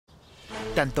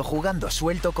tanto jugando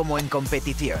suelto como en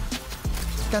competición.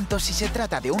 Tanto si se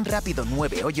trata de un rápido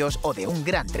 9 hoyos o de un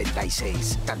gran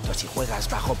 36. Tanto si juegas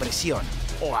bajo presión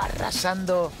o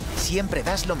arrasando, siempre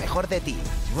das lo mejor de ti.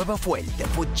 Nuevo Fuel de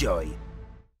FootJoy.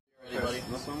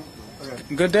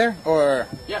 Good there? Or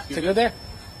yeah, is it good there?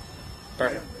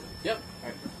 Perfect. Yep.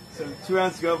 So 2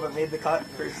 rounds to go, but made the cut.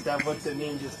 First step, what's it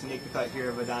mean just to make the cut here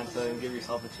at Vidanta and give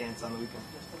yourself a chance on the weekend?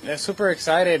 Yeah, super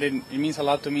excited. It means a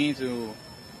lot to me to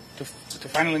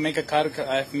finally make a cut.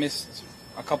 I've missed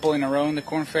a couple in a row in the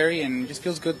Corn Ferry, and it just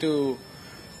feels good to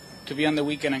be on the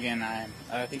weekend again.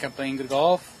 I think I'm playing good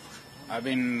golf. I've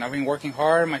been working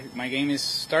hard. My game is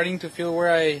starting to feel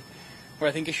where I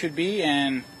think it should be,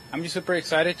 and I'm just super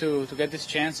excited to get this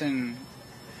chance and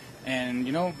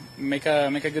you know, make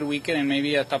a good weekend and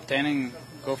maybe a top 10 and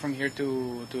go from here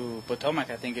to Potomac.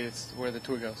 I think it's where the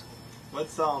tour goes.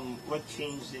 What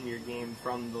changed in your game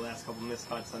from the last couple missed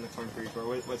cuts on the Corn Ferry Tour?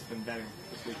 What's been better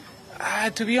this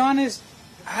week? To be honest,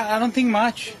 I don't think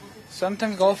much.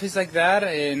 Sometimes golf is like that,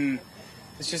 and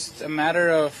it's just a matter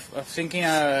of thinking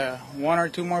 1 or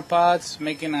 2 more putts,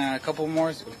 making a couple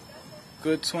more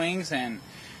good swings, and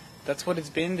that's what it's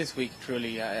been this week,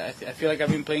 truly. I feel like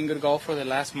I've been playing good golf for the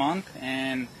last month,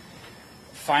 and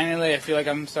finally I feel like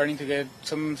I'm starting to get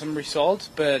some results,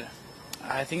 but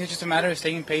I think it's just a matter of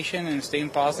staying patient and staying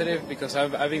positive, because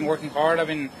I've been working hard. I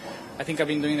think I've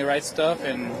been doing the right stuff,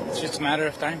 and it's just a matter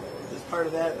of time. Is part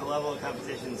of that the level of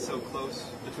competition is so close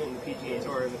between the PGA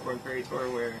Tour and the Corn Ferry Tour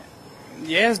where...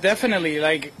 Yes, definitely.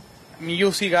 Like, I mean,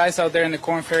 you'll see guys out there in the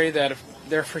Corn Ferry that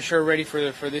they're for sure ready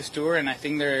for this tour, and I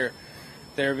think they've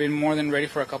been more than ready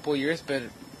for a couple of years, but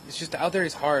it's just out there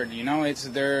is hard, you know.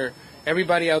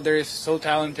 Everybody out there is so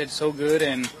talented, so good,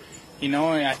 and you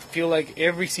know, I feel like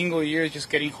every single year is just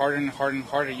getting harder and harder and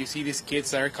harder. You see these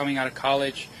kids that are coming out of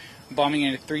college, bombing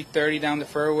at 330 down the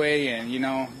fairway, and you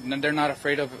know, they're not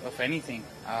afraid of anything.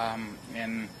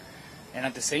 And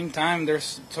at the same time,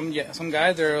 there's some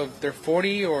guys they're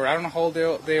 40 or I don't know how old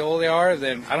they are.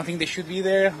 Then I don't think they should be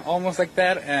there, almost like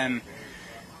that.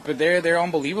 But they're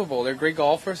unbelievable. They're great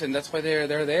golfers, and that's why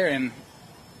they're there. And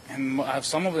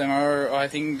some of them are, I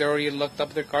think they're already locked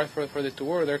up their cars for the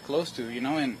tour. Or they're close to, you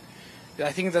know. And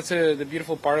I think that's the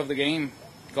beautiful part of the game.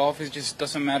 Golf just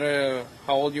doesn't matter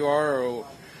how old you are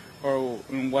or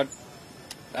in what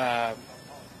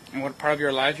part of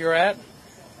your life you're at.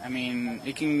 I mean,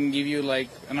 it can give you like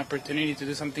an opportunity to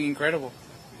do something incredible.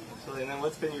 Absolutely. And then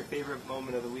what's been your favorite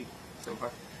moment of the week so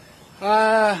far?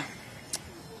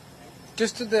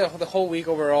 Just the whole week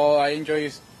overall. I enjoy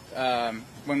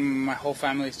when my whole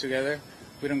family is together.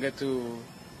 We don't get to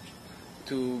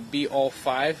be all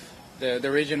 5. The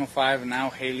original 5 now.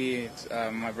 Haley,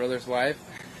 my brother's wife,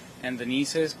 and the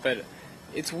nieces. But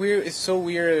it's weird. It's so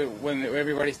weird when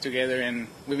everybody's together, and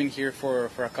we've been here for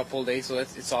a couple of days. So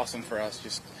it's awesome for us.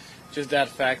 Just that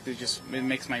fact. It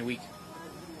makes my week.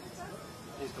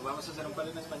 Listo, vamos a hacer un par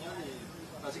en español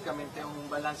y básicamente un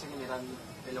balance general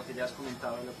de lo que ya has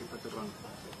comentado en lo que fue tu ronda.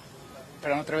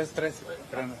 Perdón, otra vez 3.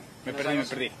 Perdón, me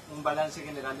perdí. Un balance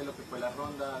general de lo que fue la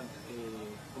ronda,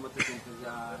 ¿cómo te sientes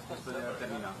ya después de haber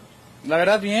terminado? La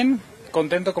verdad bien,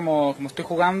 contento como estoy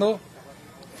jugando,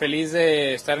 feliz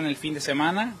de estar en el fin de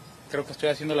semana. Creo que estoy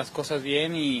haciendo las cosas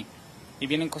bien y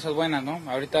vienen cosas buenas, ¿no?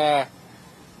 Ahorita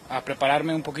a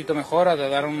prepararme un poquito mejor, a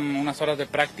dar unas horas de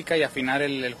práctica y afinar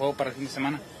el juego para el fin de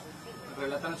semana.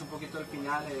 Relátanos un poquito el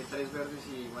final, 3 verdes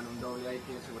y bueno, un doble ahí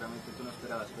que seguramente tú no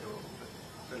esperabas, pero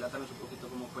relátanos un poquito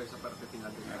cómo fue esa parte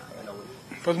final de la vuelta.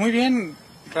 Pues muy bien,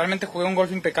 realmente jugué un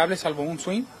golf impecable salvo un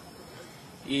swing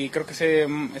y creo que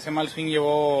ese mal swing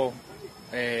llevó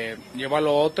a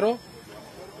lo otro,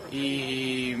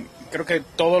 y creo que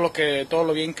todo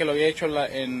lo bien que lo había hecho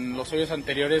en los hoyos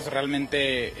anteriores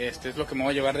realmente es lo que me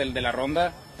voy a llevar de la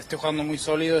ronda. Estoy jugando muy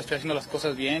sólido, estoy haciendo las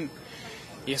cosas bien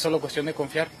y es solo cuestión de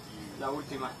confiar. La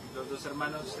última, los 2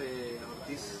 hermanos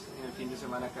Ortiz en el fin de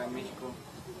semana acá en México,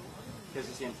 ¿qué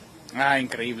se siente?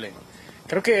 Increíble.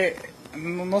 Creo que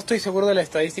no estoy seguro de la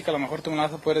estadística, a lo mejor tú me la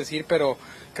vas a poder decir, pero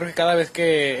creo que cada vez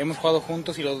que hemos jugado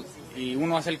juntos y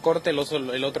uno hace el corte, el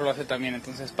otro lo hace también.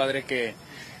 Entonces es padre que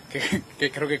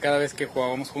creo que cada vez que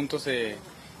jugábamos juntos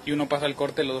y uno pasa el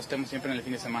corte, los dos estemos siempre en el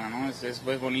fin de semana, ¿no? Es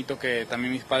bonito que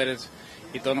también mis padres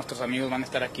y todos nuestros amigos van a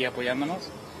estar aquí apoyándonos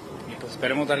y pues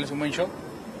esperemos darles un buen show.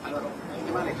 Álvaro, el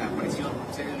tema de la presión,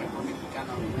 ser el mejor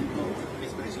mexicano,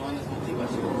 expresiones,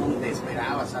 motivación, ¿te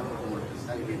esperabas algo como lo que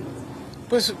está viviendo?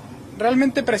 Pues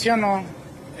realmente presión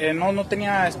no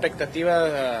tenía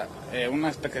expectativa, una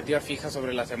expectativa fija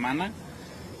sobre la semana,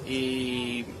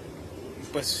 y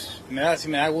pues sí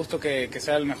me da gusto que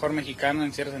sea el mejor mexicano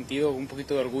en cierto sentido, un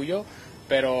poquito de orgullo,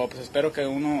 pero pues espero que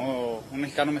un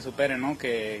mexicano me supere, ¿no?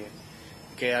 Que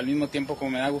al mismo tiempo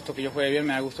como me da gusto que yo juegue bien,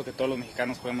 me da gusto que todos los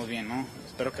mexicanos juguemos bien, ¿no?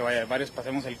 Espero que varios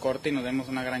pasemos el corte y nos demos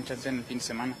una gran chance en el fin de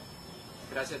semana.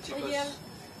 Gracias, chicos.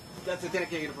 Ya se tiene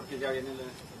que ir porque ya viene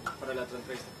para la otra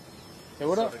entrevista.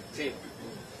 ¿Seguro? Sorry. Sí.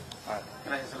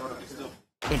 Gracias, Álvaro. Listo.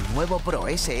 El nuevo Pro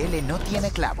SL no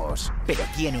tiene clavos, pero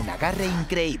tiene un agarre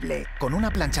increíble. Con una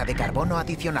plancha de carbono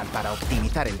adicional para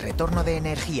optimizar el retorno de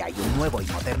energía y un nuevo y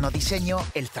moderno diseño,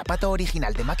 el zapato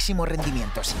original de máximo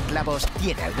rendimiento sin clavos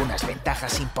tiene algunas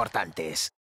ventajas importantes.